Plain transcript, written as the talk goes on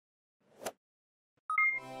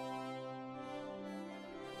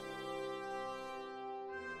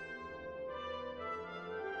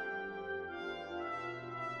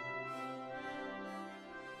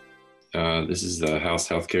This is the House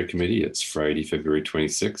Healthcare Committee. It's Friday, February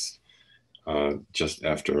 26th, just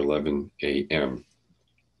after 11 a.m.,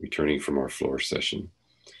 returning from our floor session.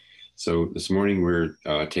 So this morning we're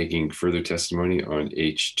taking further testimony on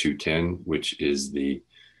H.210, which is the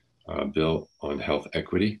bill on health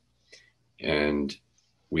equity. And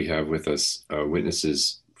we have with us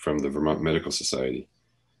witnesses from the Vermont Medical Society.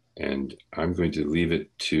 And I'm going to leave it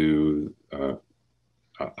to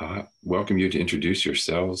welcome you to introduce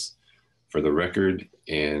yourselves for the record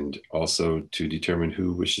and also to determine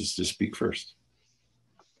who wishes to speak first.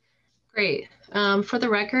 Great. For the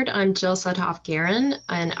record, I'm Jill Sudhoff-Guerin,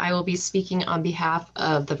 and I will be speaking on behalf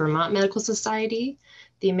of the Vermont Medical Society,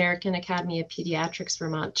 the American Academy of Pediatrics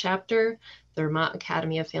Vermont chapter, the Vermont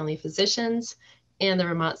Academy of Family Physicians, and the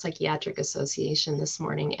Vermont Psychiatric Association this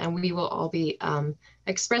morning. And we will all be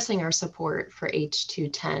expressing our support for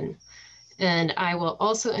H.210. And I will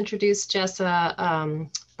also introduce Jessa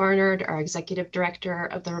Barnard, our Executive Director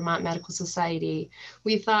of the Vermont Medical Society.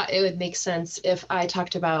 We thought it would make sense if I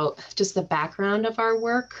talked about just the background of our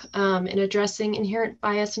work in addressing inherent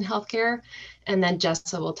bias in healthcare, and then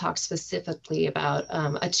Jessa will talk specifically about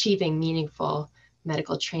achieving meaningful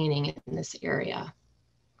medical training in this area.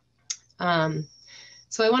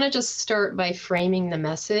 So I want to just start by framing the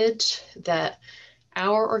message that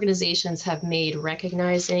our organizations have made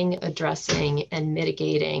recognizing, addressing, and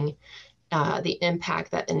mitigating the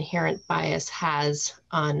impact that inherent bias has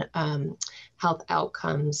on health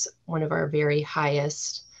outcomes one of our very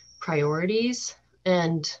highest priorities.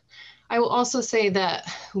 And I will also say that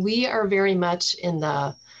we are very much in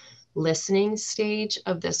the listening stage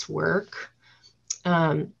of this work.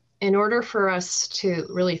 In order for us to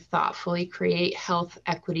really thoughtfully create health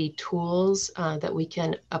equity tools that we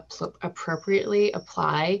can appropriately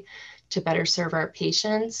apply to better serve our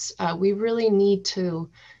patients, we really need to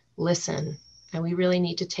listen, and we really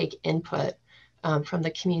need to take input from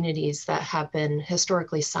the communities that have been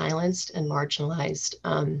historically silenced and marginalized.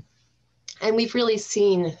 And we've really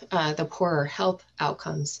seen the poorer health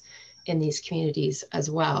outcomes in these communities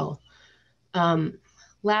as well.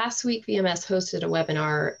 Last week, VMS hosted a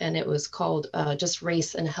webinar, and it was called just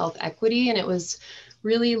Race and Health Equity. And it was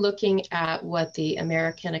really looking at what the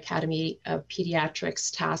American Academy of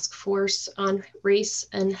Pediatrics Task Force on Race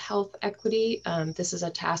and Health Equity. This is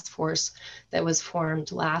a task force that was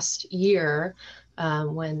formed last year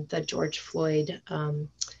when the George Floyd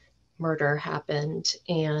murder happened.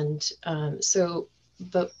 And so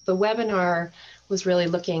the webinar was really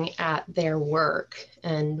looking at their work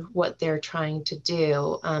and what they're trying to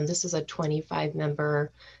do. This is a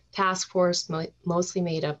 25-member task force, mostly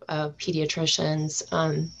made up of pediatricians.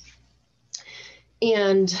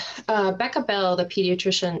 And Becca Bell, the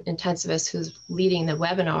pediatrician intensivist who's leading the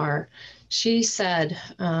webinar, she said,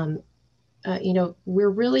 you know, we're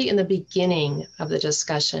really in the beginning of the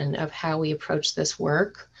discussion of how we approach this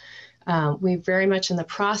work. We're very much in the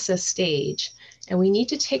process stage, and we need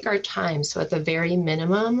to take our time. So at the very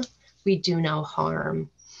minimum, we do no harm.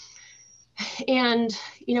 And,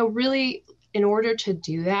 you know, really, in order to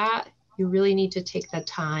do that, you really need to take the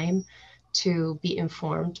time to be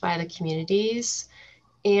informed by the communities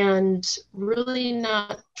and really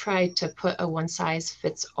not try to put a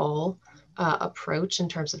one-size-fits-all approach in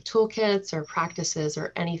terms of toolkits or practices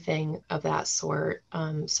or anything of that sort.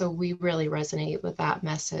 So we really resonate with that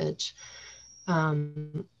message.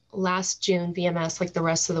 Last June, VMS, like the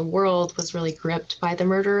rest of the world, was really gripped by the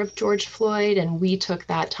murder of George Floyd, and we took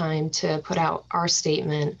that time to put out our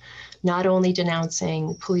statement, not only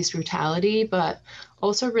denouncing police brutality, but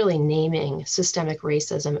also really naming systemic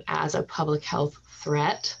racism as a public health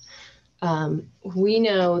threat. We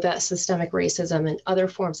know that systemic racism and other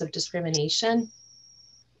forms of discrimination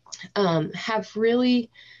have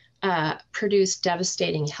really produced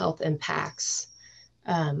devastating health impacts.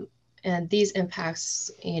 And these impacts,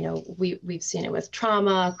 you know, we've seen it with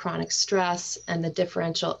trauma, chronic stress, and the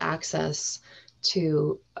differential access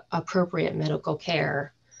to appropriate medical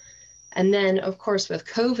care. And then, of course, with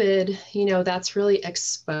COVID, you know, that's really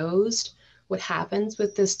exposed what happens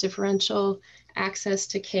with this differential access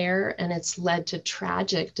to care, and it's led to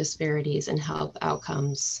tragic disparities in health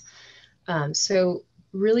outcomes. So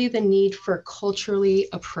really the need for culturally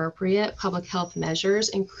appropriate public health measures,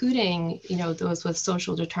 including, you know, those with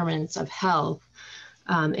social determinants of health,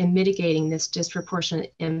 and mitigating this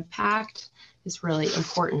disproportionate impact is really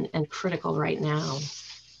important and critical right now.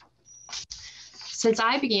 Since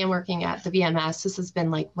I began working at the VMS, this has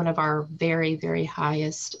been like one of our very, very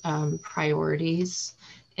highest priorities.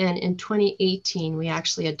 And in 2018, we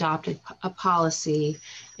actually adopted a policy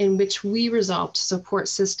in which we resolved to support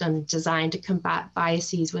systems designed to combat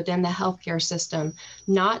biases within the healthcare system,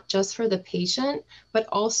 not just for the patient, but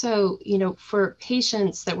also, for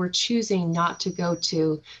patients that were choosing not to go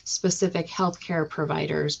to specific healthcare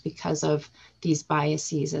providers because of these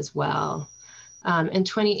biases as well. In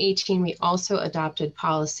 2018, we also adopted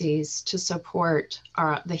policies to support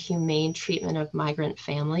the humane treatment of migrant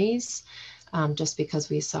families, just because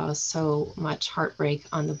we saw so much heartbreak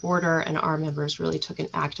on the border, and our members really took an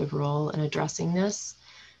active role in addressing this.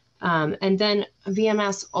 And then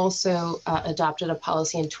VMS also adopted a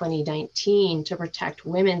policy in 2019 to protect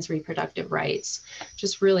women's reproductive rights,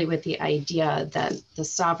 just really with the idea that the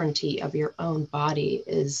sovereignty of your own body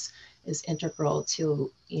is integral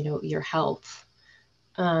to your health.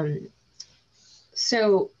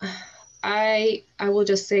 So I will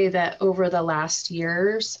just say that over the last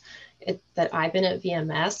years that I've been at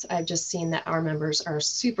VMS, I've just seen that our members are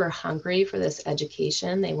super hungry for this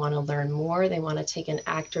education. They want to learn more. They want to take an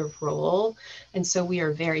active role. And so we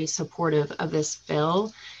are very supportive of this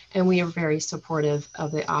bill. And we are very supportive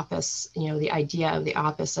of the office, the idea of the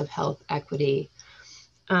Office of Health Equity.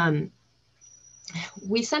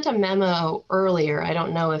 We sent a memo earlier. I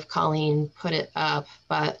don't know if Colleen put it up,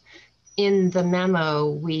 but in the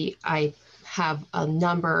memo, I have a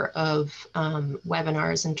number of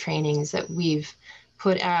webinars and trainings that we've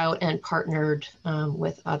put out and partnered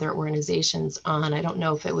with other organizations on. I don't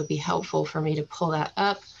know if it would be helpful for me to pull that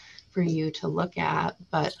up for you to look at,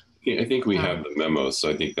 but I think we have the memo, so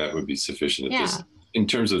I think that would be sufficient in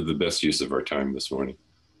terms of the best use of our time this morning.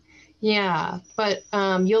 Yeah, but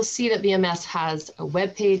you'll see that VMS has a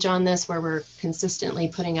webpage on this where we're consistently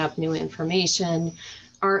putting up new information.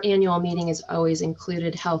 Our annual meeting has always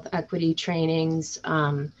included health equity trainings.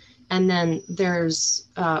 And then there's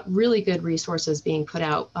really good resources being put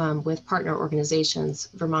out with partner organizations.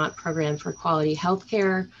 Vermont Program for Quality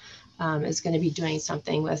Healthcare is going to be doing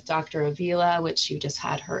something with Dr. Avila, which you just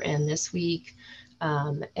had her in this week.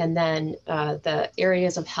 And then the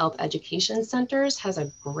Areas of Health Education Centers has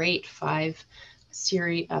a great five-part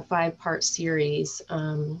series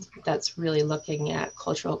that's really looking at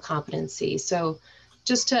cultural competency. So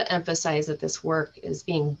just to emphasize that this work is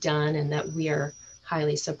being done and that we are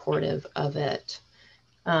highly supportive of it.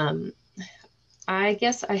 I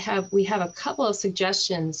guess we have a couple of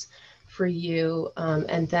suggestions for you,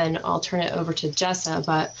 and then I'll turn it over to Jessa,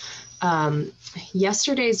 but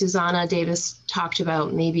yesterday, Susanna Davis talked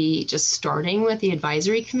about maybe just starting with the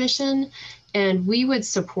advisory commission, and we would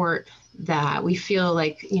support that. We feel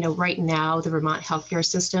like, right now the Vermont healthcare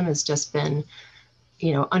system has just been,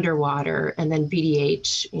 underwater, and then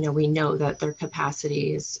BDH, we know that their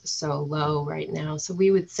capacity is so low right now. So we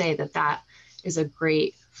would say that that is a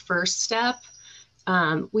great first step.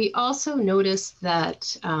 We also noticed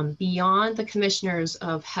that beyond the commissioners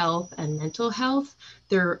of health and mental health,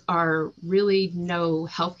 there are really no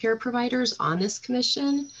healthcare providers on this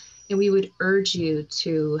commission. And we would urge you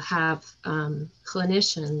to have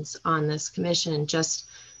clinicians on this commission, just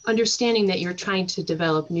understanding that you're trying to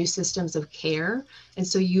develop new systems of care. And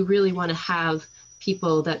so you really want to have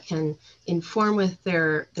people that can inform with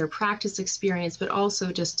their practice experience, but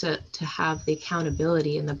also just to have the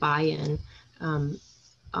accountability and the buy-in on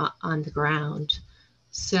the ground.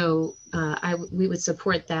 So we would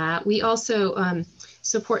support that. We also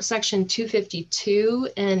support section 252,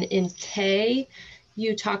 and in K,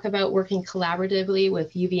 you talk about working collaboratively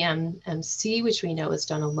with UVMMC, which we know has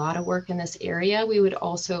done a lot of work in this area. We would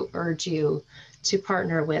also urge you to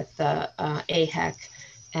partner with the AHEC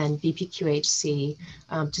and BPQHC,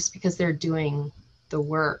 just because they're doing the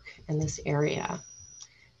work in this area.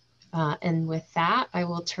 And with that, I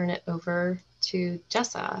will turn it over to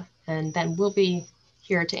Jessa, and then we'll be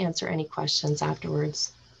here to answer any questions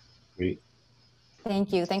afterwards. Great.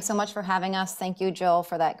 Thank you. Thanks so much for having us. Thank you, Jill,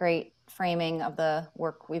 for that great framing of the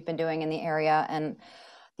work we've been doing in the area and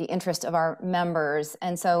the interest of our members.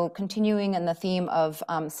 And so continuing in the theme of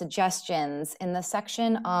suggestions, in the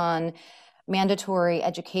section on mandatory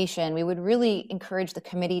education, we would really encourage the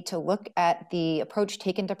committee to look at the approach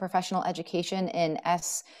taken to professional education in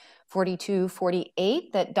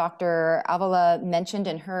S.4248 that Dr. Avila mentioned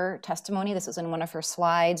in her testimony. This was in one of her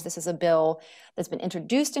slides. This is a bill that's been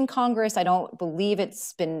introduced in Congress. I don't believe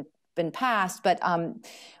it's been passed, but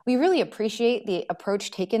we really appreciate the approach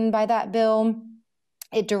taken by that bill.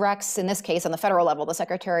 It directs, in this case, on the federal level, the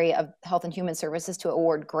Secretary of Health and Human Services to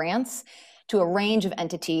award grants to a range of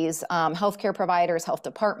entities, healthcare providers, health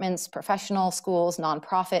departments, professional schools,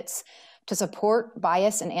 nonprofits, to support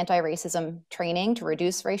bias and anti-racism training to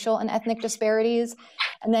reduce racial and ethnic disparities.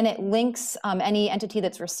 And then it links any entity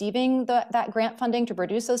that's receiving that grant funding to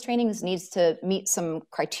produce those trainings needs to meet some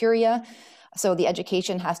criteria. So the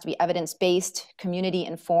education has to be evidence-based,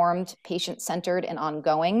 community-informed, patient-centered, and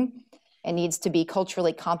ongoing. It needs to be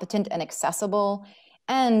culturally competent and accessible.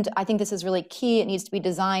 And I think this is really key. It needs to be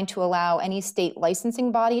designed to allow any state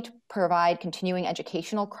licensing body to provide continuing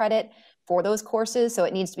educational credit for those courses. So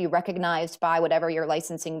it needs to be recognized by whatever your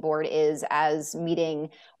licensing board is as meeting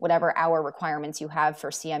whatever hour requirements you have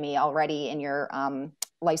for CME already in your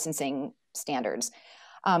licensing standards.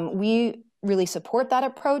 We really support that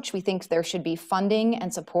approach. We think there should be funding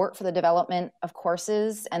and support for the development of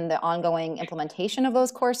courses and the ongoing implementation of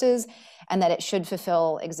those courses, and that it should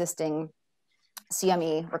fulfill existing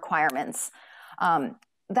CME requirements.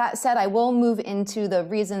 That said, I will move into the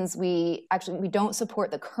reasons we don't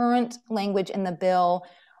support the current language in the bill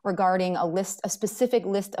regarding a specific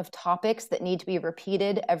list of topics that need to be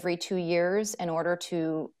repeated every 2 years in order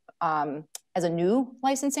to, as a new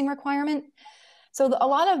licensing requirement. So a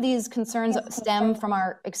lot of these concerns stem from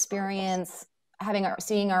our experience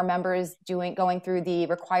seeing our members going through the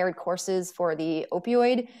required courses for the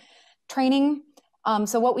opioid training.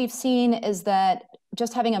 So what we've seen is that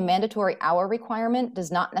just having a mandatory hour requirement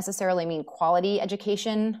does not necessarily mean quality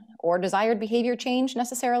education or desired behavior change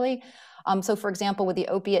necessarily. So for example, with the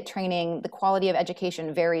opiate training, the quality of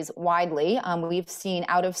education varies widely. We've seen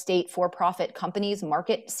out-of-state for-profit companies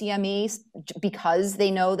market CME because they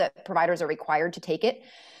know that providers are required to take it.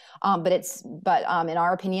 But in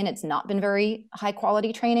our opinion, it's not been very high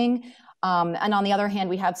quality training. And on the other hand,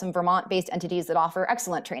 we have some Vermont-based entities that offer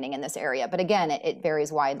excellent training in this area. But again, it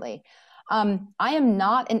varies widely. I am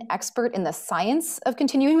not an expert in the science of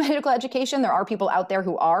continuing medical education. There are people out there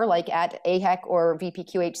who are, like at AHEC or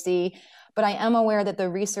VPQHC, but I am aware that the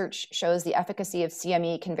research shows the efficacy of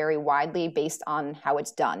CME can vary widely based on how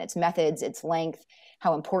it's done, its methods, its length,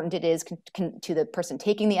 how important it is to the person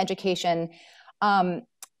taking the education. And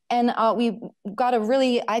we got a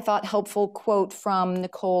really, I thought, helpful quote from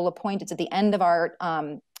Nicole Lapointe. It's at the end of our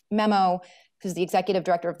memo, who's the executive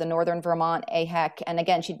director of the Northern Vermont AHEC. And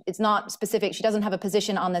again, it's not specific. She doesn't have a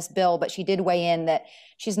position on this bill, but she did weigh in that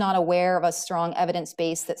she's not aware of a strong evidence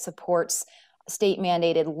base that supports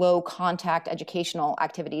state-mandated low-contact educational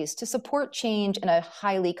activities to support change in a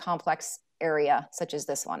highly complex area such as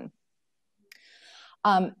this one.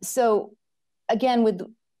 So again, with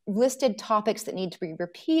listed topics that need to be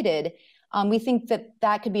repeated, we think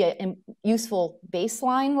that could be a useful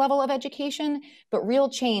baseline level of education, but real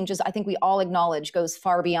change, as I think we all acknowledge, goes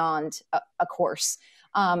far beyond a course.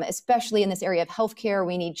 Especially in this area of healthcare,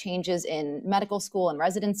 we need changes in medical school and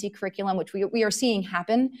residency curriculum, which we are seeing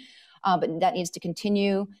happen, but that needs to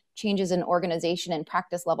continue. Changes in organization and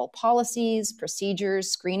practice level policies, procedures,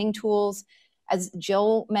 screening tools. As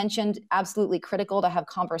Jill mentioned, absolutely critical to have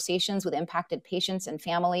conversations with impacted patients and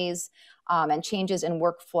families, and changes in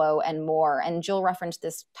workflow and more. And Jill referenced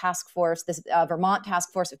this task force, this Vermont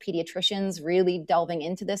task force of pediatricians really delving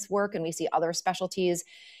into this work, and we see other specialties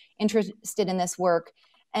interested in this work.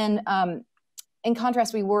 And in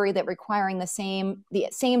contrast, we worry that requiring the same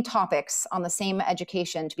topics on the same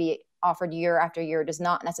education to be offered year after year does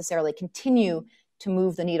not necessarily continue to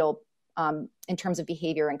move the needle in terms of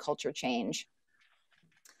behavior and culture change.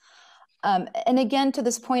 And again, to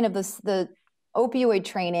this point of the opioid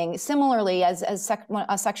training, similarly, as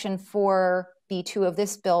Section 4B2 of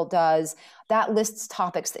this bill does, that lists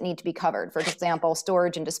topics that need to be covered. For example,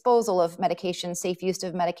 storage and disposal of medication, safe use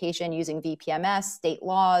of medication using VPMS, state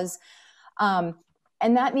laws.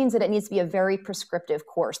 And that means that it needs to be a very prescriptive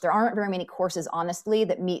course. There aren't very many courses, honestly,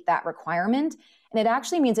 that meet that requirement. And it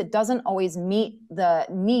actually means it doesn't always meet the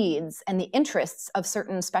needs and the interests of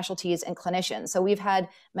certain specialties and clinicians. So we've had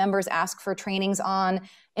members ask for trainings on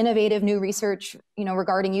innovative new research,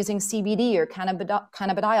 regarding using CBD or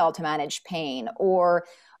cannabidiol to manage pain, or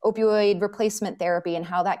opioid replacement therapy and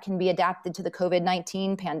how that can be adapted to the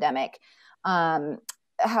COVID-19 pandemic,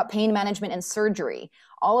 how pain management and surgery.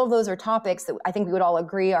 All of those are topics that I think we would all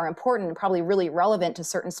agree are important and probably really relevant to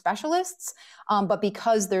certain specialists. But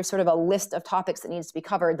because there's sort of a list of topics that needs to be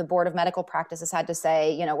covered, the Board of Medical Practice has had to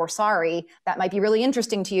say, we're sorry, that might be really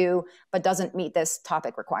interesting to you, but doesn't meet this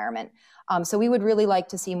topic requirement. So we would really like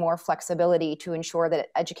to see more flexibility to ensure that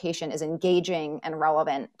education is engaging and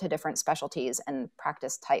relevant to different specialties and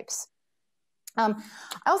practice types. I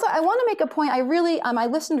want to make a point. I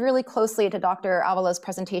listened really closely to Dr. Avala's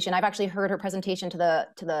presentation. I've actually heard her presentation to VA,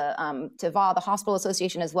 the Hospital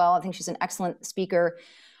Association, as well. I think she's an excellent speaker,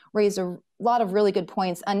 raised a lot of really good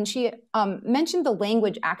points. And she mentioned the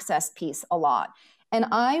language access piece a lot. And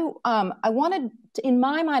I wanted to, in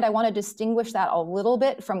my mind, I want to distinguish that a little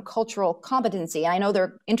bit from cultural competency. I know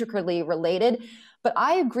they're intricately related, but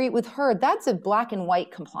I agree with her. That's a black and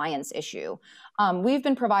white compliance issue. We've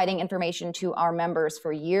been providing information to our members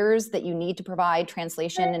for years that you need to provide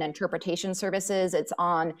translation and interpretation services. It's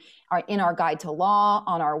in our guide to law,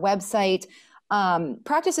 on our website.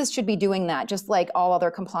 Practices should be doing that, just like all other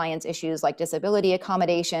compliance issues like disability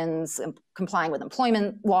accommodations, complying with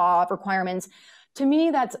employment law requirements. To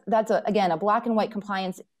me, that's again, a black and white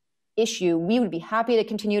compliance issue. We would be happy to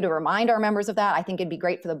continue to remind our members of that. I think it'd be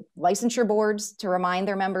great for the licensure boards to remind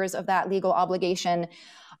their members of that legal obligation.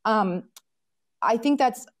 I think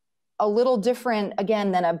that's a little different,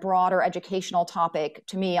 again, than a broader educational topic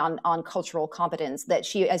to me on cultural competence that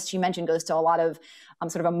she, as she mentioned, goes to a lot of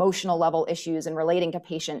sort of emotional level issues and relating to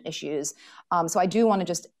patient issues. So I do want to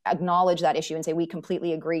just acknowledge that issue and say we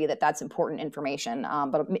completely agree that that's important information,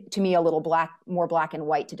 but to me, a little more black and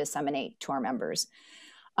white to disseminate to our members.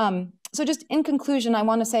 So just in conclusion, I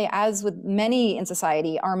want to say, as with many in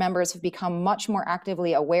society, our members have become much more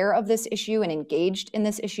actively aware of this issue and engaged in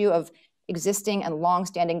this issue of existing and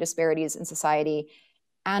long-standing disparities in society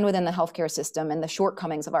and within the healthcare system and the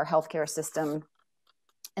shortcomings of our healthcare system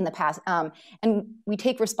in the past. And we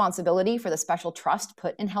take responsibility for the special trust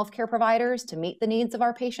put in healthcare providers to meet the needs of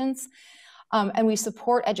our patients. And we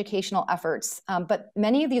support educational efforts, but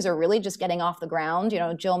many of these are really just getting off the ground. You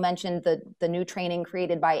know, Jill mentioned the new training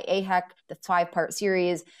created by AHEC, the 5-part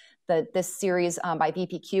series. This series by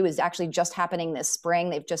VPQ is actually just happening this spring.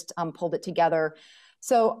 They've just pulled it together.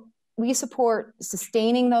 So we support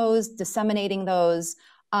sustaining those, disseminating those.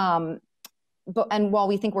 And while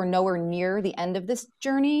we think we're nowhere near the end of this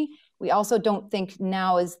journey, we also don't think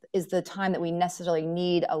now is the time that we necessarily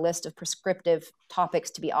need a list of prescriptive topics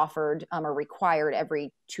to be offered or required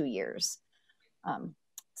every 2 years.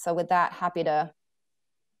 So with that, happy to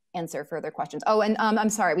answer further questions. Oh, and I'm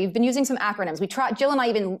sorry, we've been using some acronyms. We tried, Jill and I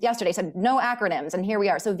even yesterday said no acronyms, and here we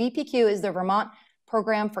are. So VPQ is the Vermont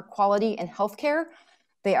Program for Quality in Healthcare.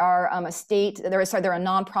 They are they're a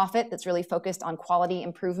nonprofit that's really focused on quality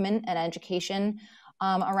improvement and education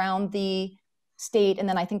around the state. And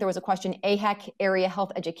then I think there was a question, AHEC, Area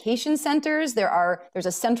Health Education Centers. There's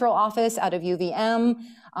a central office out of UVM,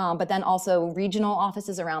 but then also regional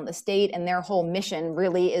offices around the state. And their whole mission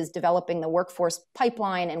really is developing the workforce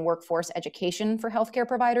pipeline and workforce education for healthcare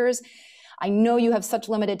providers. I know you have such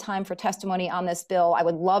limited time for testimony on this bill. I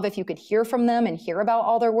would love if you could hear from them and hear about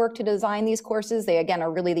all their work to design these courses. They, again,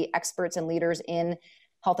 are really the experts and leaders in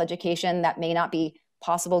health education. That may not be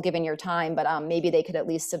possible given your time, but maybe they could at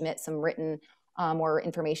least submit some written more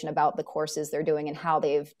information about the courses they're doing and how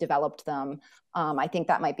they've developed them. I think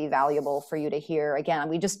that might be valuable for you to hear. Again,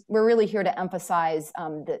 we're really here to emphasize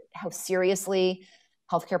how seriously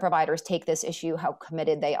healthcare providers take this issue, how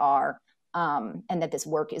committed they are. And that this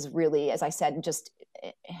work is really, as I said, just,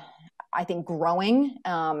 I think, growing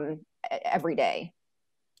every day.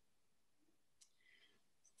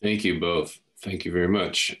 Thank you both. Thank you very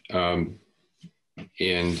much.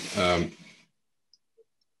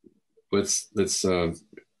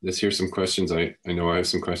 Let's hear some questions. I know I have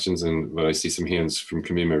some questions, but I see some hands from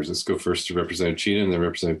committee members. Let's go first to Representative Cheetah and then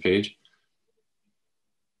Representative Page.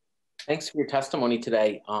 Thanks for your testimony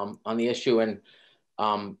today on the issue, and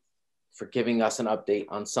for giving us an update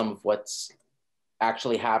on some of what's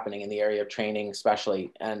actually happening in the area of training,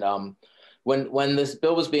 especially. And when this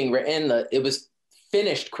bill was being written, it was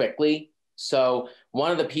finished quickly. So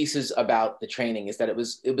one of the pieces about the training is that it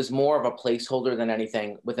was more of a placeholder than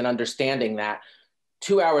anything, with an understanding that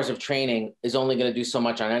 2 hours of training is only going to do so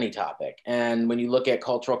much on any topic. And when you look at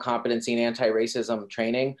cultural competency and anti-racism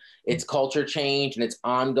training, it's culture change and it's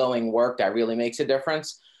ongoing work that really makes a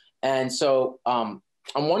difference. And so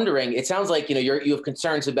I'm wondering, it sounds like you have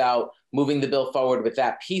concerns about moving the bill forward with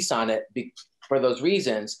that piece on it for those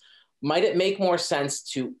reasons. Might it make more sense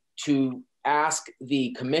to ask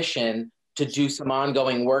the commission to do some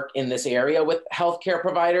ongoing work in this area with healthcare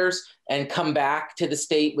providers and come back to the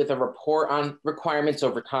state with a report on requirements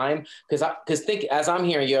over time? Because as I'm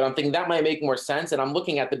hearing you, I'm thinking that might make more sense. And I'm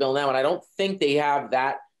looking at the bill now, and I don't think they have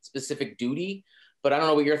that specific duty. But I don't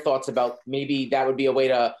know what your thoughts about, maybe that would be a way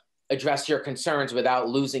to address your concerns without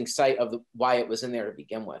losing sight of why it was in there to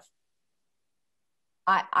begin with.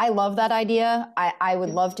 I love that idea. I would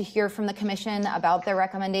love to hear from the commission about their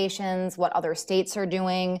recommendations, what other states are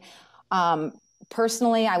doing.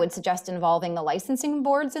 Personally, I would suggest involving the licensing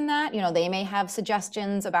boards in that. They may have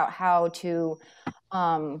suggestions about how to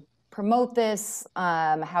promote this,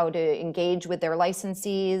 how to engage with their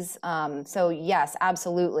licensees. So yes,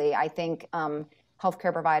 absolutely. I think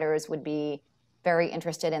healthcare providers would be very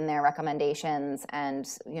interested in their recommendations and,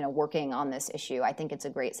 working on this issue. I think it's a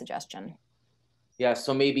great suggestion. Yeah,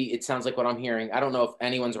 so maybe it sounds like what I'm hearing. I don't know if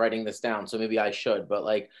anyone's writing this down, so maybe I should. But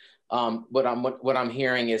like, what I'm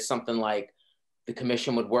hearing is something like the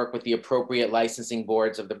commission would work with the appropriate licensing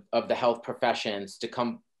boards of the health professions to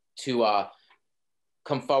come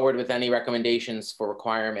forward with any recommendations for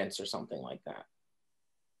requirements or something like that.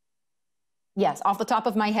 Yes, off the top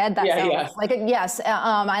of my head, that sounds like it. Yes,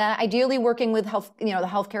 ideally working with the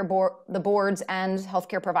healthcare board, the boards and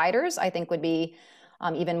healthcare providers, I think would be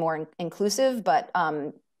even more inclusive. But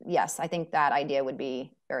yes, I think that idea would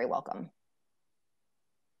be very welcome.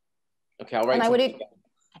 Okay, I'll write.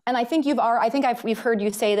 And I think we've heard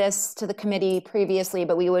you say this to the committee previously,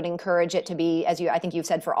 but we would encourage it to be, I think you've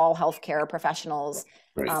said, for all healthcare professionals.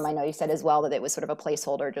 Right. I know you said as well that it was sort of a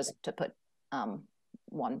placeholder just to put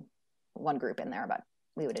one group in there, but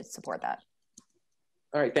we would support that.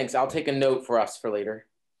 All right, thanks. I'll take a note for us for later.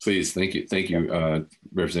 Please, thank you,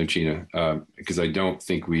 Representative Chena, because I don't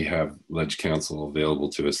think we have Ledge Council available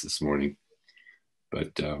to us this morning,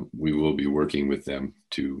 but we will be working with them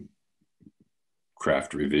to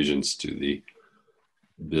craft revisions to the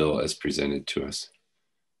bill as presented to us.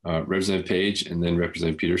 Representative Page and then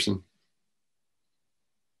Representative Peterson.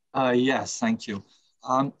 Yes, thank you.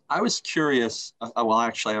 I was curious, well,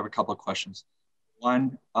 actually I have a couple of questions.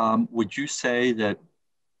 One, would you say that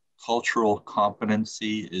cultural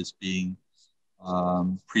competency is being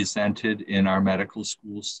presented in our medical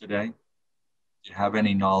schools today? Do you have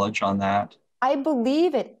any knowledge on that? I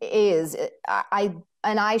believe it is.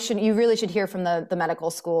 You really should hear from the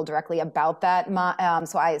medical school directly about that.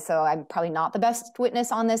 So I'm probably not the best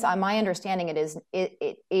witness on this. My understanding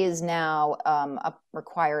it is now a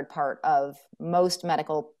required part of most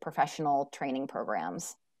medical professional training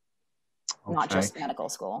programs, not just medical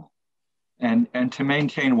school. And to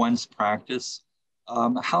maintain one's practice,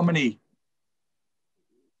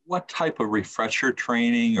 what type of refresher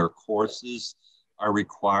training or courses are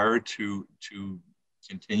required to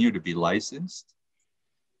continue to be licensed?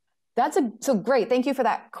 So great. Thank you for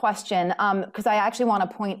that question. Because I actually want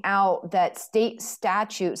to point out that state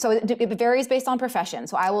statute, so it varies based on profession.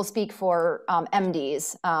 So I will speak for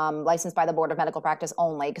MDs, licensed by the Board of Medical Practice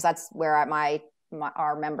only, because that's where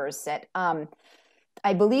our members sit.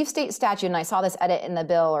 I believe state statute, and I saw this edit in the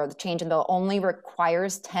bill or the change in the bill, only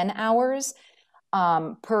requires 10 hours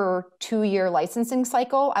per 2-year licensing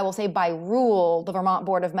cycle. I will say by rule, the Vermont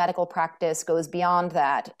Board of Medical Practice goes beyond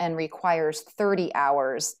that and requires 30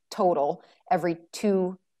 hours total every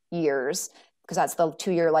 2 years, because that's the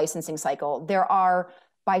 2-year licensing cycle.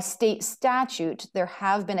 By state statute, there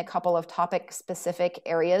have been a couple of topic-specific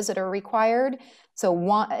areas that are required. So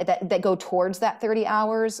one that go towards that 30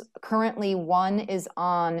 hours. Currently, one is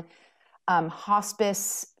on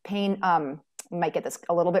hospice, pain, might get this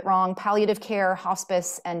a little bit wrong, palliative care,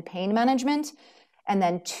 hospice, and pain management. And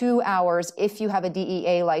then 2 hours, if you have a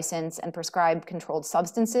DEA license and prescribed controlled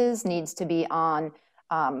substances, needs to be on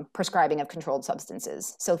prescribing of controlled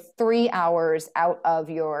substances. So 3 hours out of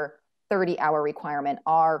your 30-hour requirement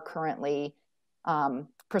are currently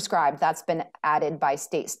prescribed. That's been added by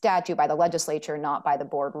state statute, by the legislature, not by the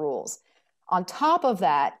board rules. On top of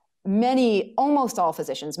that, almost all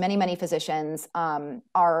physicians, many physicians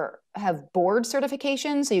have board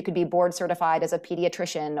certification. So you could be board certified as a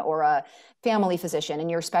pediatrician or a family physician in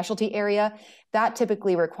your specialty area. That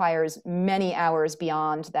typically requires many hours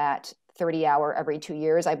beyond that 30-hour every 2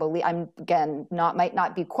 years. I believe, might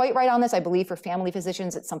not be quite right on this. I believe for family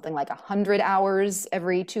physicians, it's something like 100 hours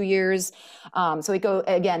every 2 years. So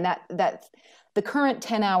that the current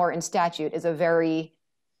 10-hour in statute is a very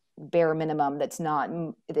bare minimum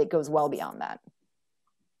that goes well beyond that.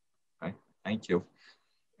 Okay, thank you.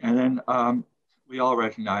 And then we all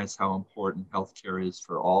recognize how important healthcare is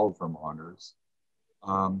for all Vermonters.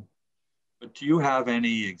 But do you have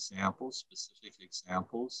any specific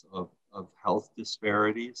examples of health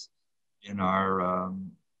disparities in our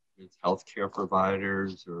with healthcare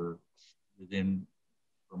providers or within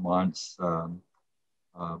Vermont's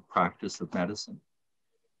practice of medicine,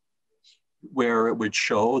 where it would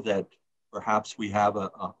show that perhaps we have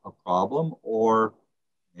a problem, or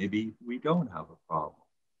maybe we don't have a problem?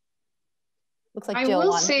 Looks like I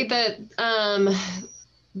will say that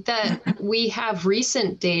we have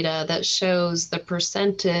recent data that shows the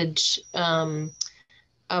percentage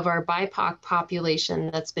of our BIPOC population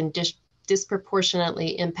that's been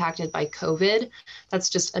disproportionately impacted by COVID. That's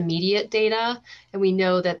just immediate data. And we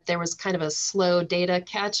know that there was kind of a slow data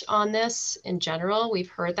catch on this in general. We've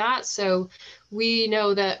heard that. So we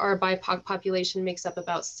know that our BIPOC population makes up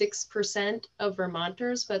about 6% of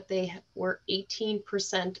Vermonters, but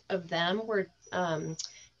 18% of them were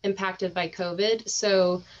impacted by COVID.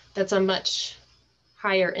 So that's a much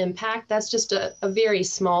higher impact. That's just a very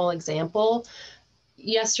small example.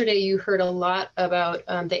 Yesterday, you heard a lot about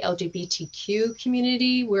the LGBTQ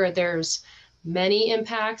community, where there's many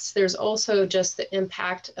impacts. There's also just the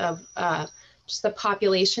impact of just the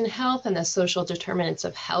population health and the social determinants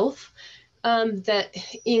of health that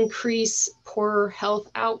increase poor health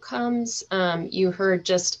outcomes. You heard,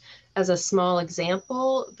 just as a small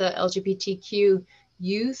example, the LGBTQ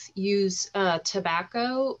youth use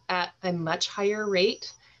tobacco at a much higher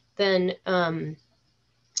rate than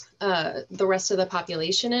the rest of the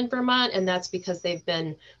population in Vermont, and that's because they've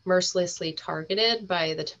been mercilessly targeted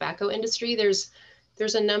by the tobacco industry. There's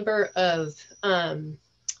a number of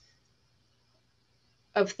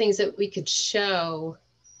things that we could show,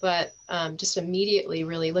 but just immediately,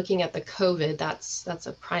 really looking at the COVID, that's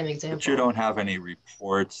a prime example. But you don't have any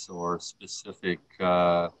reports or specific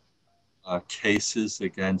cases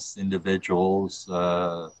against individuals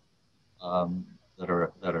that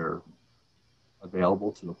are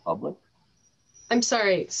available to the public? I'm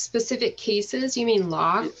sorry, specific cases? You mean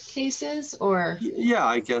law cases, or? Yeah,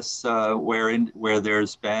 I guess where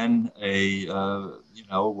there's been a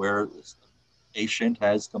where a patient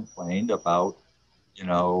has complained about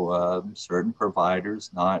certain providers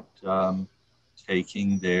not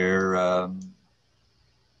taking their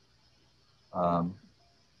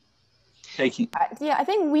Yeah, I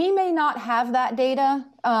think we may not have that data.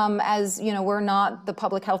 As you know, we're not the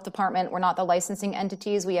public health department. We're not the licensing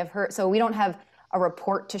entities. We have heard, so we don't have a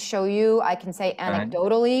report to show you. I can say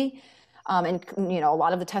anecdotally, and a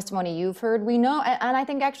lot of the testimony you've heard, we know, and I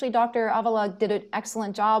think actually Dr. Avila did an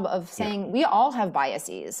excellent job of saying we all have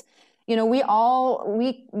biases. We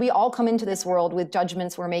all come into this world with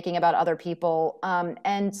judgments we're making about other people,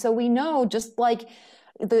 and so we know, just like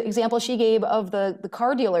the example she gave of the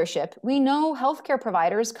car dealership, we know healthcare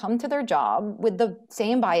providers come to their job with the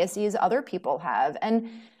same biases other people have. And,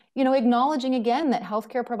 acknowledging again that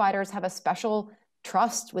healthcare providers have a special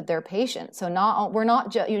trust with their patients. So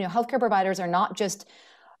healthcare providers are not just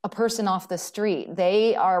a person off the street.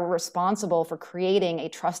 They are responsible for creating a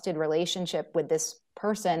trusted relationship with this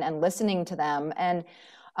person and listening to them, and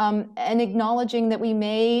acknowledging that we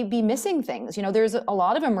may be missing things. There's a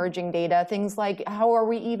lot of emerging data, things like how are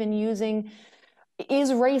we even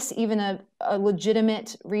is race even a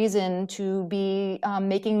legitimate reason to be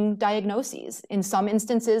making diagnoses? In some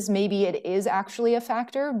instances, maybe it is actually a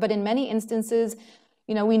factor, but in many instances,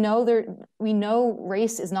 we know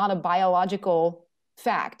race is not a biological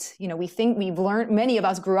fact. We've learned, many of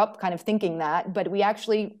us grew up kind of thinking that, but we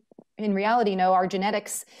actually, in reality, know our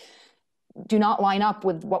genetics do not line up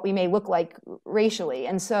with what we may look like racially.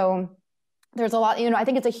 And so there's a lot, I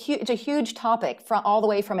think it's a huge topic, all the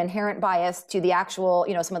way from inherent bias to the actual,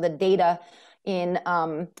 some of the data in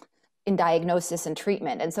diagnosis and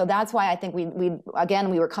treatment. And so that's why I think we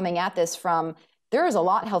were coming at this from, there is a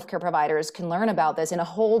lot healthcare providers can learn about this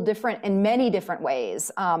in many different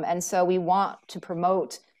ways. And so we want to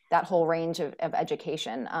promote that whole range of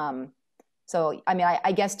education. So,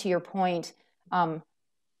 I guess to your point,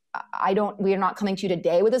 we are not coming to you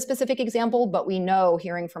today with a specific example, but we know,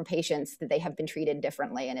 hearing from patients, that they have been treated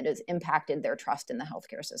differently, and it has impacted their trust in the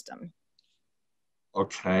healthcare system.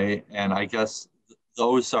 Okay, and I guess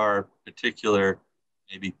those are particular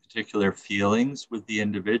feelings with the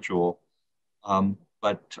individual,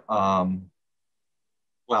 but I'll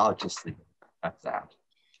just leave it at that.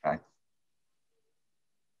 Okay,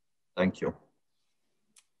 thank you.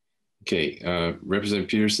 Okay, Representative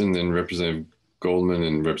Peterson, then Representative Goldman,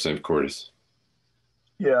 and Representative Cordes.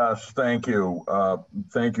 Yes, thank you.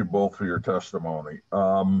 Thank you both for your testimony.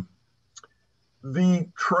 The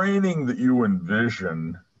training that you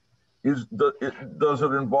envision, does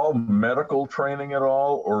it involve medical training at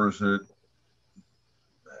all, or is it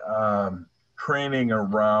training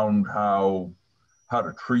around how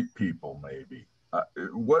to treat people? Maybe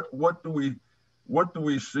what do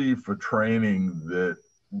we see for training that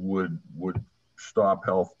would stop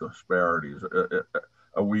health disparities?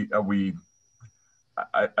 I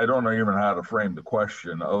don't know even how to frame the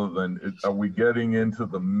question, other than, are we getting into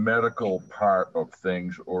the medical part of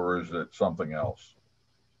things, or is it something else?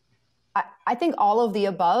 I think all of the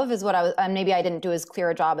above is what I was, and maybe I didn't do as clear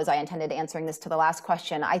a job as I intended answering this to the last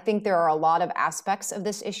question. I think there are a lot of aspects of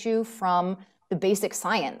this issue, from the basic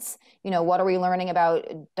science. What are we learning about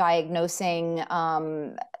diagnosing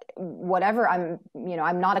whatever? I'm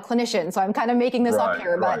not a clinician, so I'm kind of making this up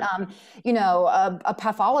here, but a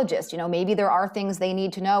pathologist, maybe there are things they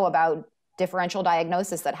need to know about differential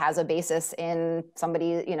diagnosis that has a basis in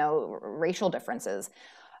somebody, racial differences.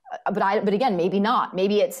 But again, maybe not.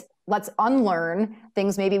 Maybe it's let's unlearn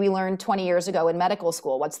things maybe we learned 20 years ago in medical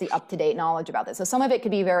school. What's the up-to-date knowledge about this? So some of it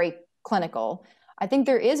could be very clinical. I think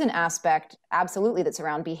there is an aspect, absolutely, that's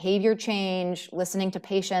around behavior change, listening to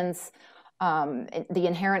patients, the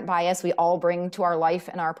inherent bias we all bring to our life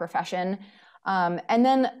and our profession. And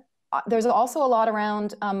then there's also a lot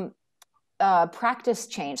around practice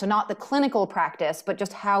change. So not the clinical practice, but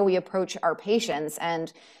just how we approach our patients,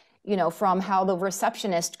 and, you know, from how the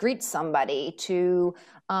receptionist greets somebody to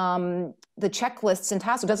the checklists and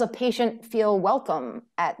tasks. Does a patient feel welcome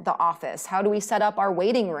at the office? How do we set up our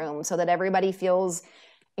waiting room so that everybody feels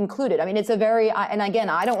included? I mean, it's a very, and again,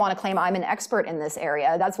 I don't want to claim I'm an expert in this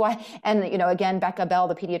area. That's why, and, you know, again, Becca Bell,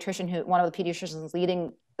 the pediatrician, one of the pediatricians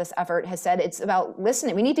leading this effort, has said it's about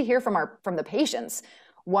listening. We need to hear from the patients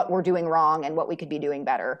what we're doing wrong and what we could be doing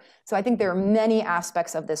better. So I think there are many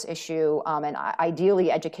aspects of this issue, and ideally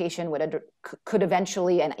education could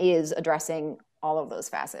eventually and is addressing all of those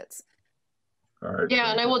facets. All right.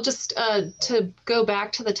 Yeah, and I will just, to go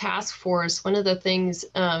back to the task force, one of the things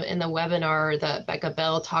in the webinar that Becca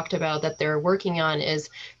Bell talked about that they're working on is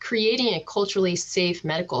creating a culturally safe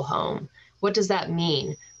medical home. What does that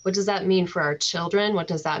mean? What does that mean for our children? What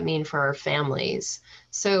does that mean for our families?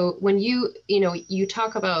 So when you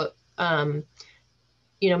talk about,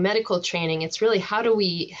 medical training, it's really how do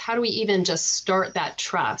we even just start that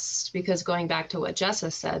trust? Because going back to what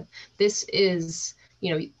Jessa said, this is,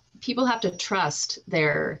 people have to trust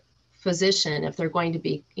their physician if they're going to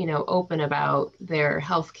be, open about their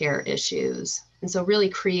healthcare issues. And so really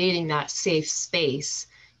creating that safe space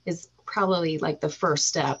is probably like the first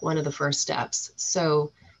step, one of the first steps.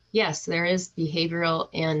 So yes, there is behavioral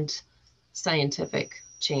and scientific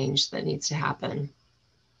change that needs to happen.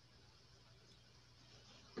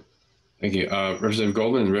 Thank you. Representative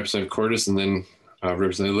Goldman and Representative Cordes, and then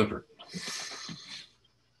Representative Lippert.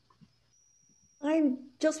 I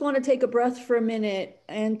just want to take a breath for a minute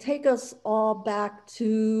and take us all back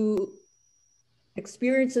to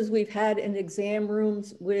experiences we've had in exam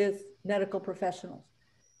rooms with medical professionals.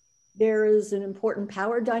 There is an important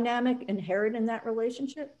power dynamic inherent in that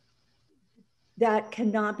relationship that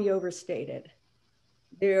cannot be overstated.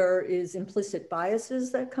 There is implicit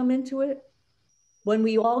biases that come into it. When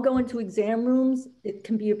we all go into exam rooms, it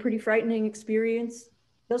can be a pretty frightening experience.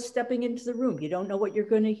 Just stepping into the room, you don't know what you're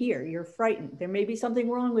going to hear. You're frightened. There may be something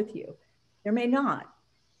wrong with you. There may not.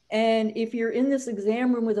 And if you're in this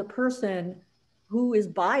exam room with a person who is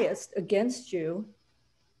biased against you,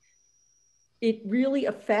 it really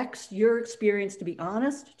affects your experience to be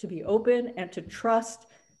honest, to be open, and to trust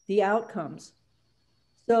the outcomes.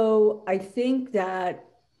 So I think that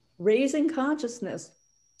raising consciousness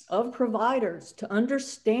of providers to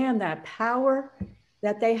understand that power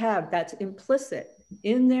that they have, that's implicit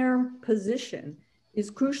in their position,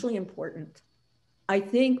 is crucially important. I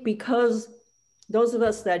think because those of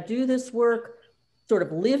us that do this work sort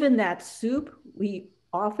of live in that soup, we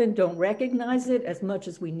often don't recognize it as much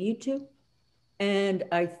as we need to. And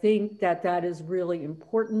I think that that is really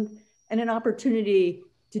important and an opportunity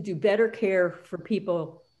to do better care for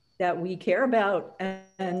people that we care about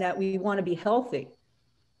and that we want to be healthy.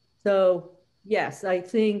 So yes, I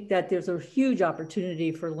think that there's a huge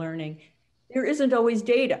opportunity for learning. There isn't always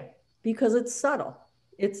data because it's subtle,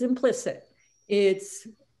 it's implicit, it's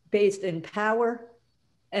based in power,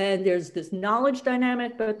 and there's this knowledge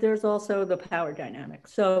dynamic, but there's also the power dynamic.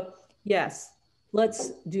 So yes,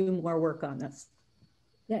 let's do more work on this.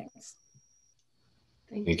 Thanks.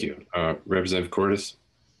 Thank you. Representative Cordes.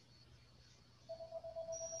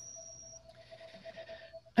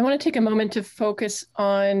 I want to take a moment to focus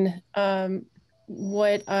on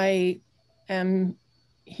what I am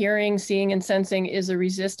hearing, seeing, and sensing is a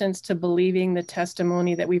resistance to believing the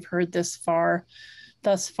testimony that we've heard thus far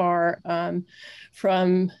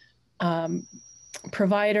from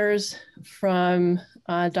providers, from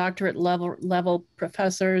doctorate level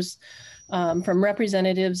professors, from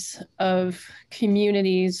representatives of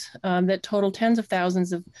communities that total tens of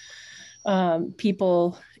thousands of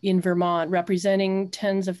people in Vermont, representing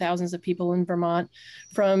tens of thousands of people in Vermont,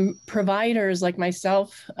 from providers like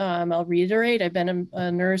myself. I'll reiterate, I've been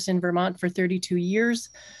a nurse in Vermont for 32 years.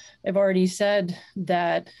 I've already said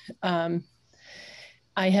that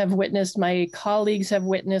I have witnessed, my colleagues have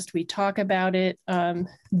witnessed, we talk about it,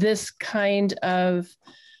 this kind of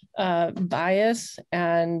bias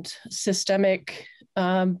and systemic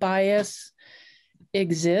bias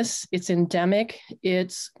exists. It's endemic.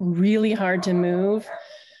 It's really hard to move.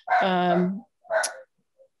 And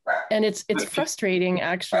it's frustrating,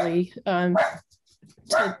 actually,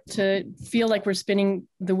 to feel like we're spinning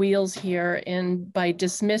the wheels here, and by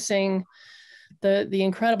dismissing the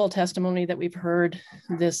incredible testimony that we've heard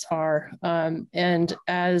this far. And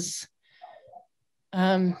as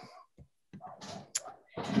I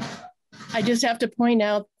just have to point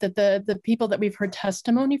out that the people that we've heard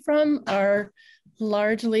testimony from are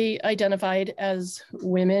largely identified as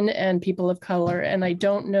women and people of color. And I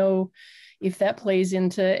don't know if that plays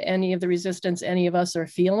into any of the resistance any of us are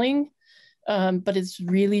feeling, but it's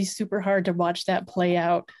really super hard to watch that play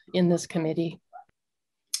out in this committee.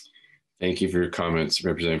 Thank you for your comments,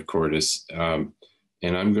 Representative Cordes. And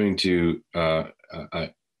I'm going to,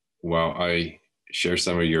 while I share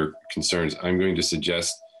some of your concerns, I'm going to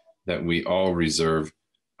suggest that we all reserve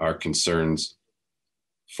our concerns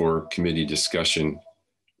for committee discussion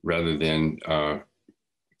rather than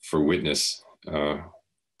for witness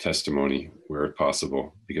testimony where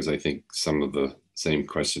possible, because I think some of the same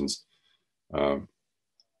questions I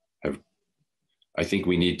think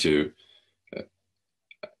we need to,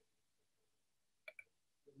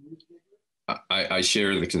 I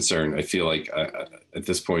share the concern. I feel like at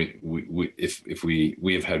this point, if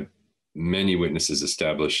we have had many witnesses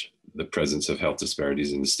establish the presence of health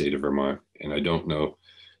disparities in the state of Vermont, and I don't know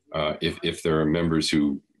if there are members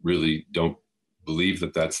who really don't believe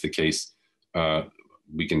that that's the case.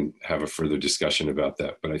 We can have a further discussion about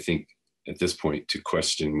that. But I think at this point, to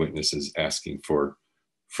question witnesses asking for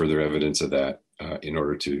further evidence of that in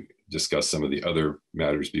order to discuss some of the other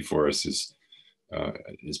matters before us is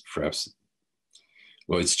perhaps,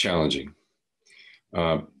 well, it's challenging.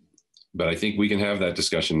 But I think we can have that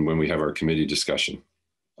discussion when we have our committee discussion.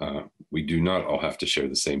 We do not all have to share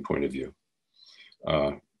the same point of view,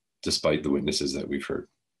 despite the witnesses that we've heard.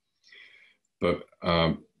 But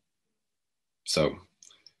so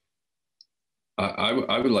I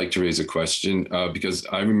would like to raise a question because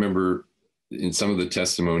I remember in some of the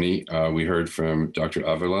testimony we heard from Dr.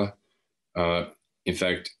 Avila. In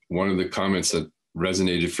fact, one of the comments that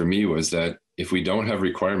resonated for me was that if we don't have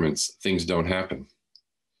requirements, things don't happen.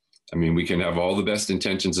 I mean, we can have all the best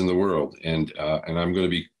intentions in the world, and I'm going to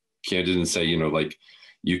be candid and say, you know, like,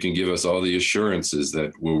 you can give us all the assurances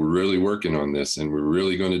that we're really working on this and we're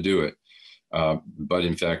really going to do it. But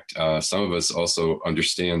in fact, some of us also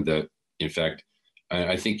understand that, in fact,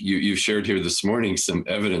 I think you shared here this morning some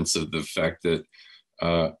evidence of the fact that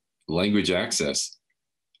language access,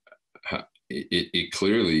 it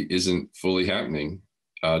clearly isn't fully happening,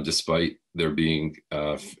 despite there being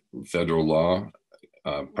federal law,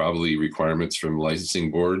 probably requirements from licensing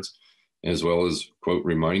boards, as well as, quote,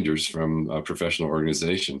 reminders from professional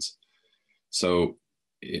organizations. So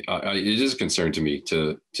it is a concern to me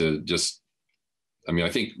to just, I mean, I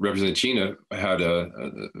think Representative Chena had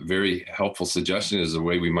a very helpful suggestion as a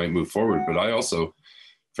way we might move forward. But I also,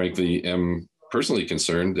 frankly, am personally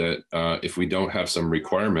concerned that if we don't have some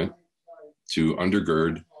requirement to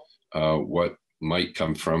undergird what might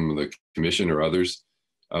come from the commission or others,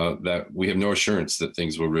 that we have no assurance that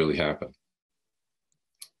things will really happen.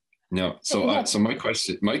 Now, so my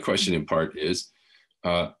question in part is,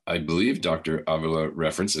 I believe Dr. Avila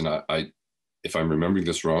referenced, and I if I'm remembering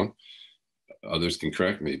this wrong, others can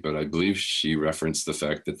correct me, but I believe she referenced the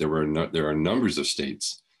fact that there are numbers of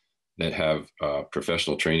states that have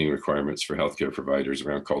professional training requirements for healthcare providers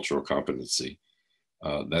around cultural competency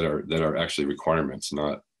that are actually requirements,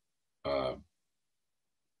 not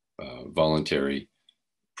voluntary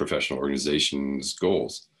professional organizations'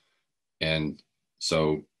 goals. And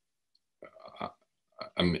so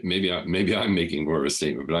maybe I'm making more of a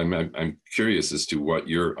statement, but I'm curious as to what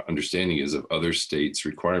your understanding is of other states'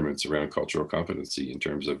 requirements around cultural competency in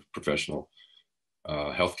terms of professional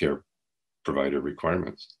healthcare provider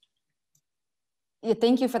requirements. Yeah,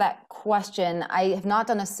 thank you for that question. I have not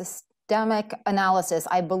done a systemic analysis.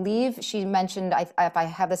 I believe she mentioned, if I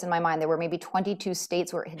have this in my mind, there were maybe 22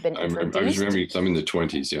 states where it had been introduced. I was remembering some in the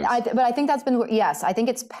 20s, yes. But I think that's been, yes,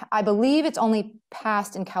 I believe it's only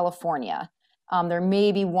passed in California. There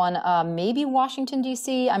may be one, maybe Washington,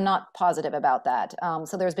 D.C. I'm not positive about that.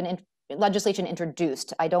 So there's been legislation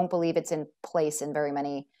introduced. I don't believe it's in place in very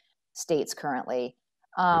many states currently.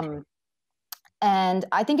 Okay. And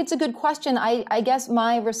I think it's a good question. I guess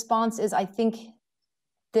my response is, I think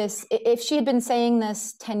this, if she had been saying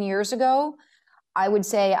this 10 years ago, I would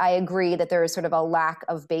say I agree that there is sort of a lack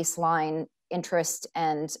of baseline interest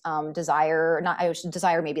and desire,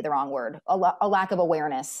 desire may be the wrong word, a lack of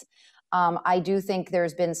awareness. I do think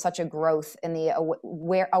there's been such a growth in the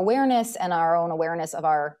awareness and our own awareness of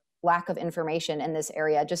our lack of information in this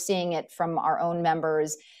area, just seeing it from our own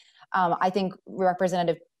members. I think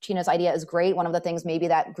Representative Chena's idea is great. One of the things maybe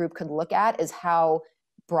that group could look at is how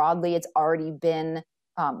broadly it's already been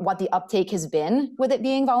what the uptake has been with it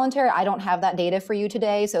being voluntary. I don't have that data for you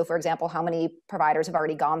today. So for example, how many providers have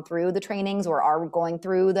already gone through the trainings or are going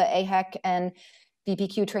through the AHEC and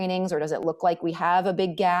VPQ trainings, or does it look like we have a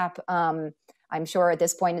big gap? I'm sure at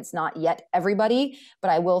this point it's not yet everybody,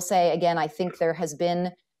 but I will say again, I think there has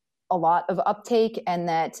been a lot of uptake, and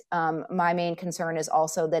that my main concern is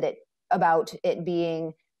also that about it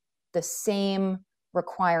being the same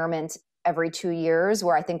requirement every 2 years,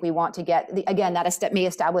 where I think we want to get again, that may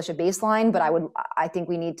establish a baseline, but I think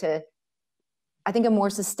we need to, I think a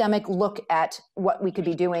more systemic look at what we could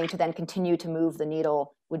be doing to then continue to move the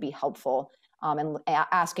needle would be helpful. And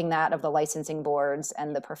asking that of the licensing boards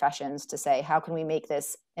and the professions to say, how can we make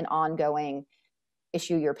this an ongoing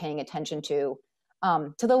issue you're paying attention to?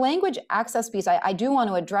 To the language access piece, I do want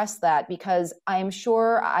to address that, because I'm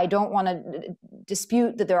sure I don't want to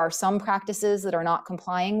dispute that there are some practices that are not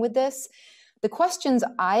complying with this. The questions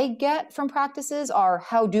I get from practices are,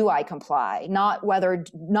 how do I comply? Not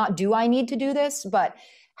do I need to do this, but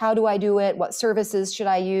how do I do it? What services should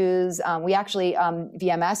I use? We actually,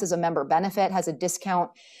 VMS as a member benefit has a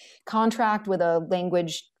discount contract with a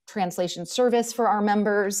language translation service for our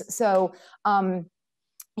members. So,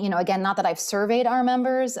 again, not that I've surveyed our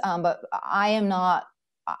members, but I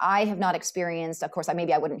have not experienced, of course,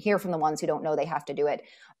 maybe I wouldn't hear from the ones who don't know they have to do it,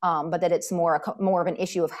 but that it's more of an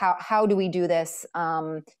issue of how do we do this?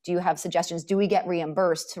 Do you have suggestions? Do we get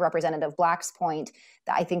reimbursed? To Representative Black's point,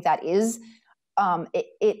 I think that is,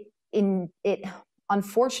 it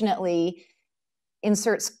unfortunately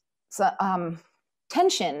inserts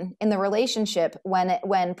tension in the relationship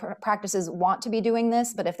when practices want to be doing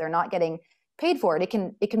this, but if they're not getting paid for it,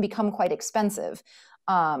 it can become quite expensive.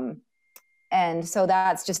 And so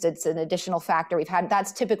it's an additional factor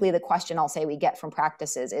that's typically the question I'll say we get from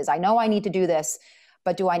practices is, I know I need to do this,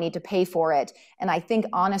 but do I need to pay for it? And I think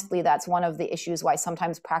honestly, that's one of the issues why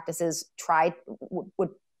sometimes practices would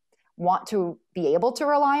want to be able to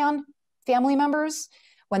rely on family members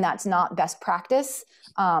when that's not best practice,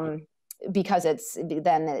 because it's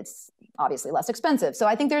obviously less expensive. So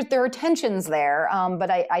I think there are tensions there, but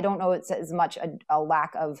I don't know it's as much a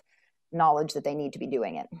lack of knowledge that they need to be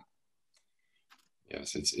doing it.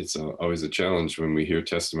 Yes, it's always a challenge when we hear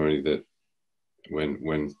testimony that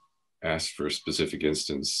when asked for a specific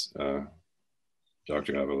instance,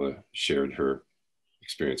 Dr. Avila shared her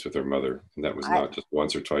experience with her mother, and that was not just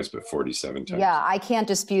once or twice, but 47 times. Yeah, I can't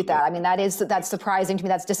dispute that. I mean, that's surprising to me.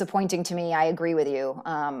 That's disappointing to me. I agree with you.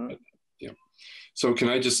 Yeah. So can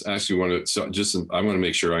I just ask you I want to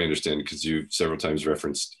make sure I understand, because you several times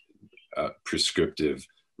referenced prescriptive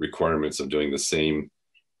requirements of doing the same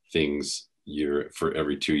things for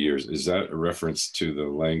every 2 years. Is that a reference to the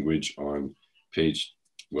language on page,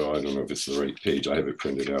 well, I don't know if it's the right page. I have it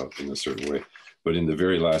printed out in a certain way. But in the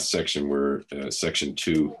very last section, where section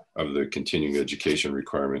 2 of the continuing education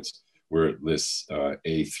requirements, where it lists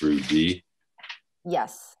A through D?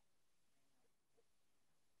 Yes.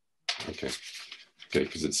 Okay,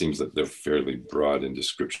 because it seems that they're fairly broad in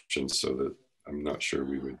description, so that I'm not sure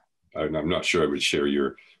I would share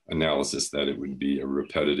your analysis that it would be a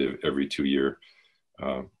repetitive every 2 year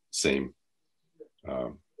same. I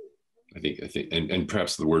think, and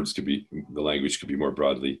perhaps the language could be more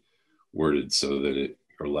broadly worded so that it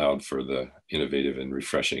allowed for the innovative and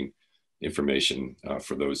refreshing information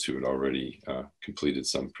for those who had already completed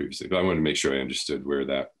some previously. But I wanted to make sure I understood where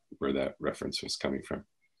that reference was coming from.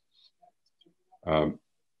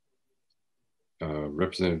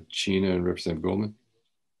 Representative Chena and Representative Goldman.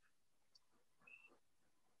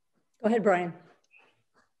 Go ahead, Brian.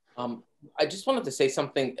 I just wanted to say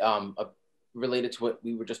something related to what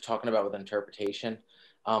we were just talking about with interpretation.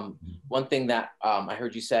 One thing that I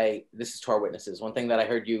heard you say, this is to our witnesses, one thing that I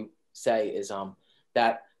heard you say is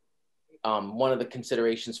that one of the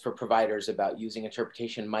considerations for providers about using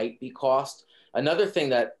interpretation might be cost. Another thing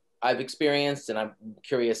that I've experienced, and I'm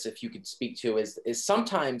curious if you could speak to, is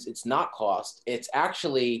sometimes it's not cost, it's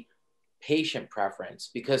actually patient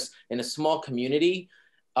preference, because in a small community,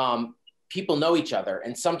 people know each other,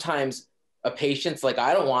 and sometimes a patient's like,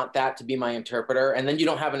 I don't want that to be my interpreter, and then you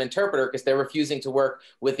don't have an interpreter because they're refusing to work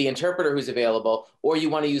with the interpreter who's available, or you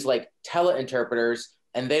want to use like teleinterpreters,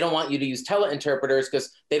 and they don't want you to use teleinterpreters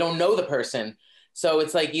because they don't know the person. So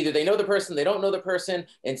it's like either they know the person, they don't know the person.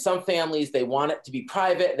 In some families, they want it to be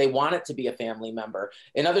private, they want it to be a family member.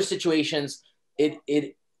 In other situations,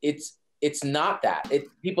 it's not that.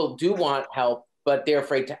 People do want help, but they're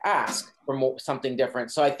afraid to ask for something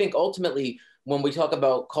different. So I think ultimately, when we talk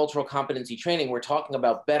about cultural competency training, we're talking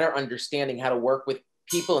about better understanding how to work with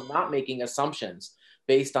people and not making assumptions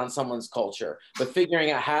based on someone's culture, but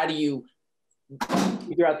figuring out how do you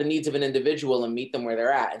figure out the needs of an individual and meet them where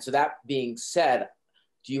they're at. And so that being said,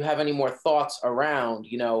 do you have any more thoughts around,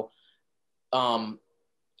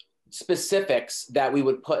 specifics that we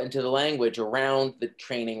would put into the language around the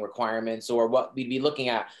training requirements, or what we'd be looking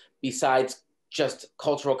at besides just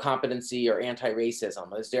cultural competency or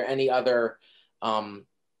anti-racism? Is there any other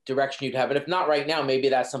direction you'd have? And if not right now, maybe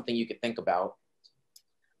that's something you could think about.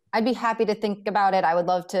 I'd be happy to think about it. I would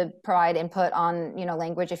love to provide input on,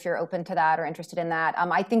 language if you're open to that or interested in that.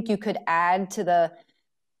 I think you could add to the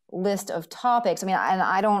list of topics. I mean, and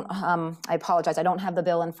I don't, I apologize, I don't have the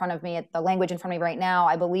bill in front of me, the language in front of me right now.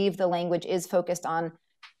 I believe the language is focused on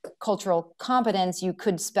cultural competence. You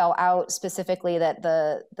could spell out specifically that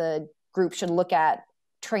the group should look at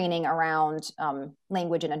training around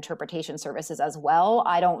language and interpretation services as well.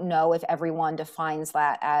 I don't know if everyone defines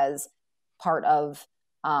that as part of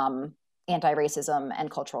anti-racism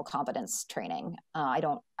and cultural competence training. I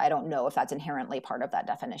don't know if that's inherently part of that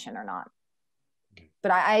definition or not.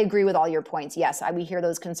 But I agree with all your points. Yes, we hear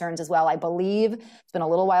those concerns as well. I believe it's been a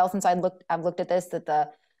little while since I've looked at this,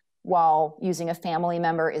 that while using a family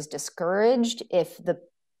member is discouraged, if the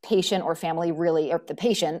patient or family really, or the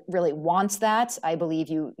patient really wants that, I believe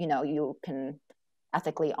you can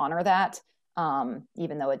ethically honor that,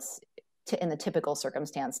 even though it's in the typical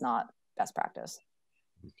circumstance not best practice.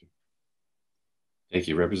 Okay. Thank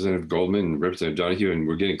you, Representative Goldman and Representative Donahue, and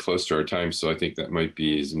we're getting close to our time, so I think that might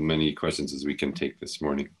be as many questions as we can take this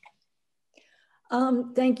morning.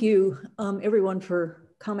 Thank you, everyone, for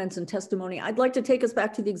comments and testimony. I'd like to take us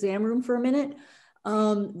back to the exam room for a minute.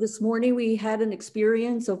 This morning, we had an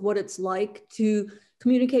experience of what it's like to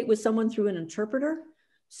communicate with someone through an interpreter.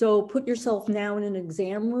 So put yourself now in an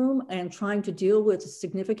exam room and trying to deal with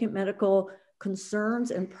significant medical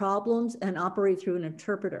concerns and problems and operate through an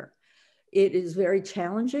interpreter. It is very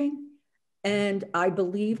challenging, and I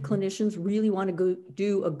believe clinicians really want to go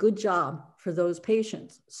do a good job for those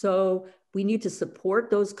patients. So we need to support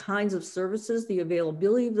those kinds of services, the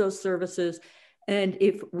availability of those services, and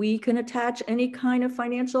if we can attach any kind of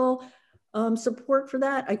financial support for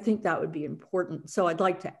that, I think that would be important. So I'd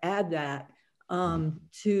like to add that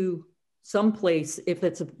to some place if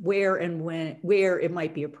it's where it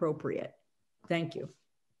might be appropriate. Thank you.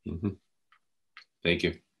 Mm-hmm. Thank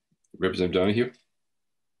you. Representative Donahue?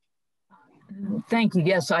 Thank you.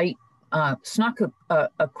 Yes, I snuck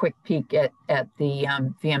a quick peek at the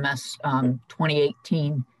VMS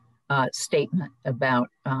 2018 statement about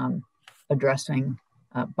addressing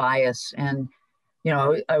bias. And,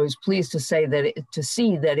 I was pleased to say that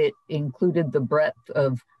see that it included the breadth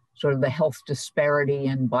of sort of the health disparity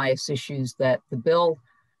and bias issues that the bill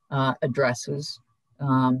addresses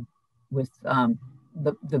with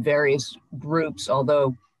the various groups,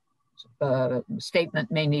 although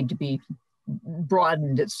statement may need to be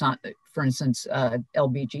broadened. It's not, for instance,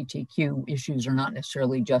 LGBTQ issues are not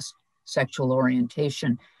necessarily just sexual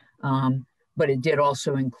orientation, but it did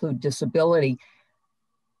also include disability.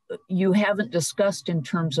 You haven't discussed in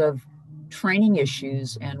terms of training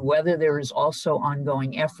issues and whether there is also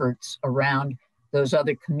ongoing efforts around those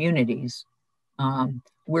other communities.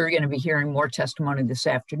 We're going to be hearing more testimony this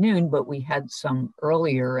afternoon, but we had some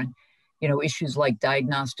earlier, and issues like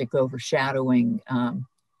diagnostic overshadowing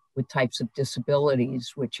with types of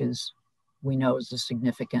disabilities, which we know is a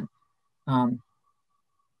significant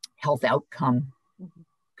health outcome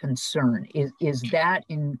concern. Is that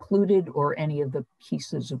included or any of the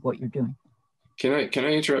pieces of what you're doing? Can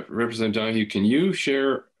I interrupt, Representative Donahue? Can you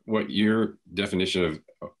share what your definition of,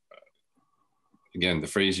 again, the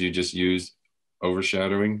phrase you just used,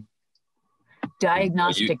 overshadowing?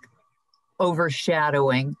 Diagnostic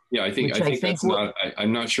overshadowing. Yeah, I think that's not.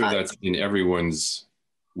 I'm not sure that's in everyone's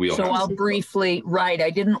wheelhouse. So I'll briefly. Right, I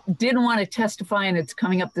didn't want to testify, and it's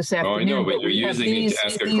coming up this afternoon. Oh, I know, but you're using it to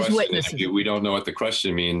ask a question. And if we don't know what the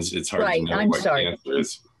question means, it's hard to know what the answer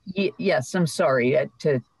is. Yes, I'm sorry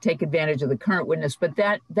to take advantage of the current witness, but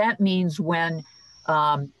that means when,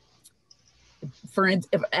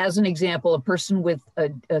 as an example, a person with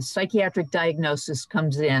a psychiatric diagnosis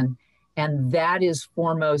comes in, and that is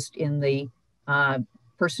foremost in the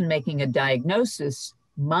person making a diagnosis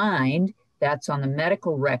mind, that's on the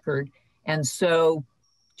medical record. And so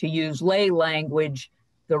to use lay language,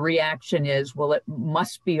 the reaction is, well, it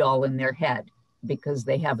must be all in their head because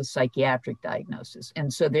they have a psychiatric diagnosis.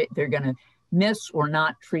 And so they're going to miss or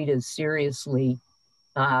not treat as seriously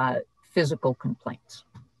physical complaints.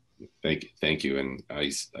 Thank you. And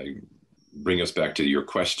I bring us back to your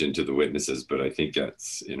question to the witnesses, but I think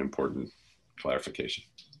that's an important clarification.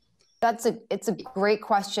 It's a great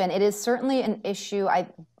question. It is certainly an issue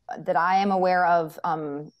that I am aware of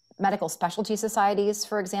medical specialty societies,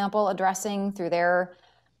 for example, addressing through their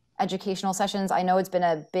educational sessions. I know it's been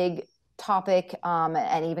a big topic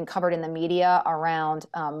and even covered in the media around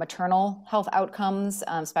maternal health outcomes,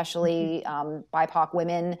 especially BIPOC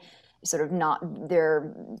women, sort of not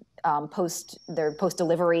their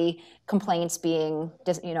post-delivery complaints being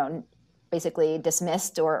basically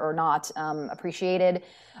dismissed or not appreciated.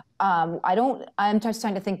 I'm just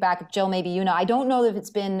trying to think back, Jill, maybe I don't know if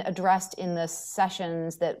it's been addressed in the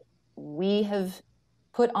sessions that we have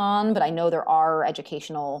put on, but I know there are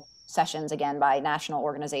educational sessions, again, by national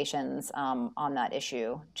organizations on that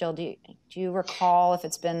issue. Jill, do you recall if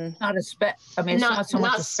it's been? It's not so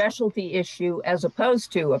much a specialty issue as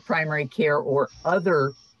opposed to a primary care or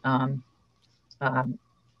other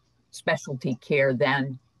specialty care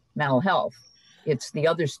than mental health. It's the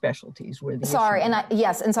other specialties where the sorry, issue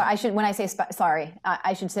and so I should, when I say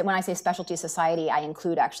I should say when I say specialty society, I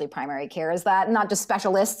include actually primary care as that, not just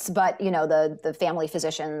specialists, but the family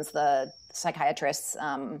physicians, the psychiatrists.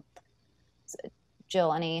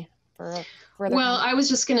 Jill, any further? Well, I was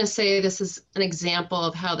just going to say this is an example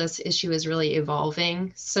of how this issue is really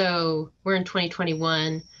evolving. So we're in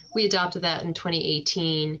 2021. We adopted that in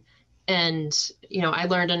 2018. And, I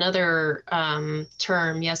learned another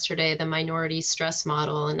term yesterday, the minority stress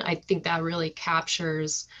model. And I think that really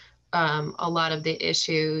captures a lot of the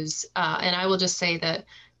issues. And I will just say that,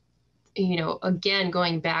 again,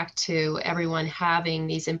 going back to everyone having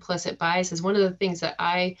these implicit biases, one of the things that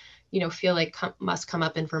I, feel like must come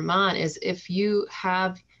up in Vermont is if you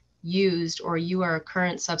have used or you are a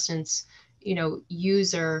current substance,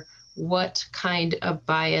 user, what kind of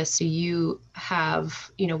bias do you have,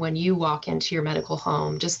 when you walk into your medical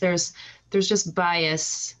home? There's just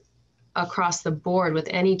bias across the board with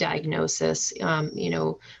any diagnosis.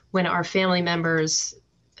 When our family members,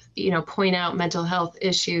 point out mental health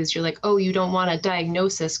issues, you're like, oh, you don't want a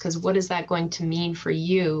diagnosis because what is that going to mean for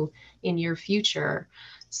you in your future?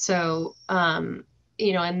 So, and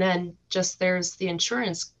then just there's the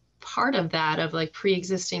insurance part of that, of like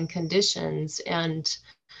pre-existing conditions. And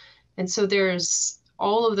so there's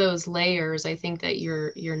all of those layers, I think, that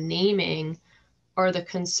you're naming are the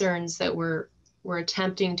concerns that we're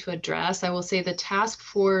attempting to address. I will say the task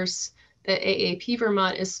force that AAP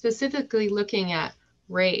Vermont is specifically looking at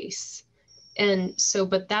race. And so,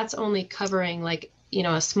 but that's only covering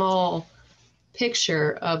a small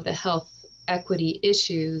picture of the health equity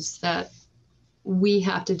issues that we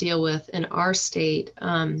have to deal with in our state.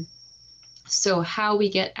 So how we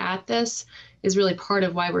get at this is really part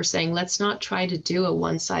of why we're saying, let's not try to do a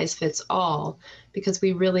one size fits all, because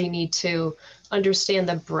we really need to understand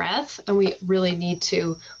the breadth and we really need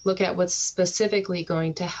to look at what's specifically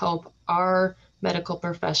going to help our medical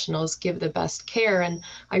professionals give the best care. And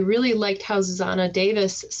I really liked how Zana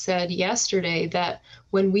Davis said yesterday that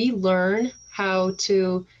when we learn how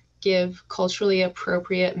to give culturally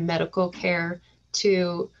appropriate medical care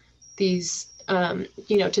to these,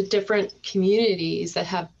 to different communities that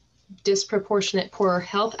have disproportionate poor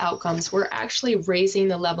health outcomes, we're actually raising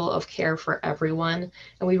the level of care for everyone.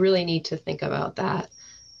 And we really need to think about that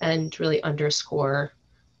and really underscore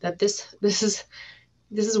that this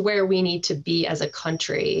is where we need to be as a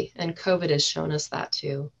country. And COVID has shown us that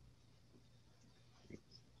too.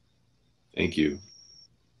 Thank you.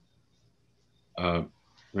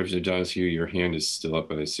 Representative Donahue, your hand is still up,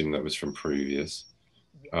 but I assume that was from previous.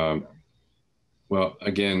 Well,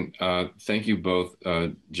 again, thank you both,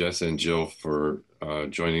 Jess and Jill, for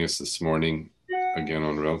joining us this morning, again,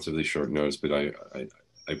 on relatively short notice, but I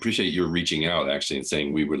appreciate your reaching out, actually, and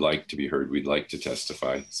saying we would like to be heard, we'd like to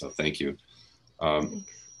testify, so thank you. And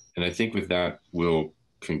I think with that, we'll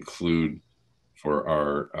conclude for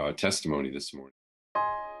our testimony this morning.